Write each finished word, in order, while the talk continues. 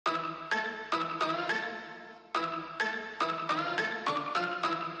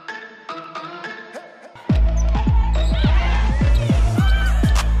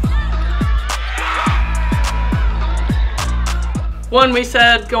One, we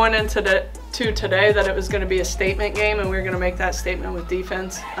said going into today that it was going to be a statement game, and we were going to make that statement with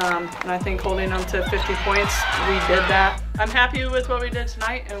defense. And I think holding them to 50 points, we did that. I'm happy with what we did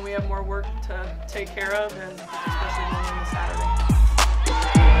tonight, and we have more work to take care of, and especially going into Saturday.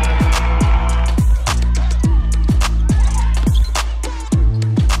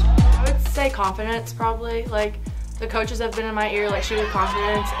 I would say confidence, probably. Like, the coaches have been in my ear, like, shoot with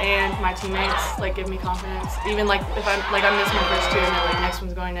confidence, and my teammates, like, give me confidence. Even, like, if I miss my first two, and then, like, next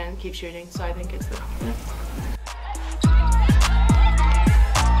one's going in, keep shooting. So I think it's the confidence.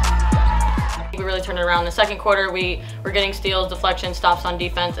 We really turned it around. In the second quarter, we were getting steals, deflections, stops on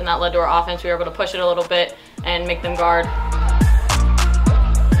defense, and that led to our offense. We were able to push it a little bit and make them guard.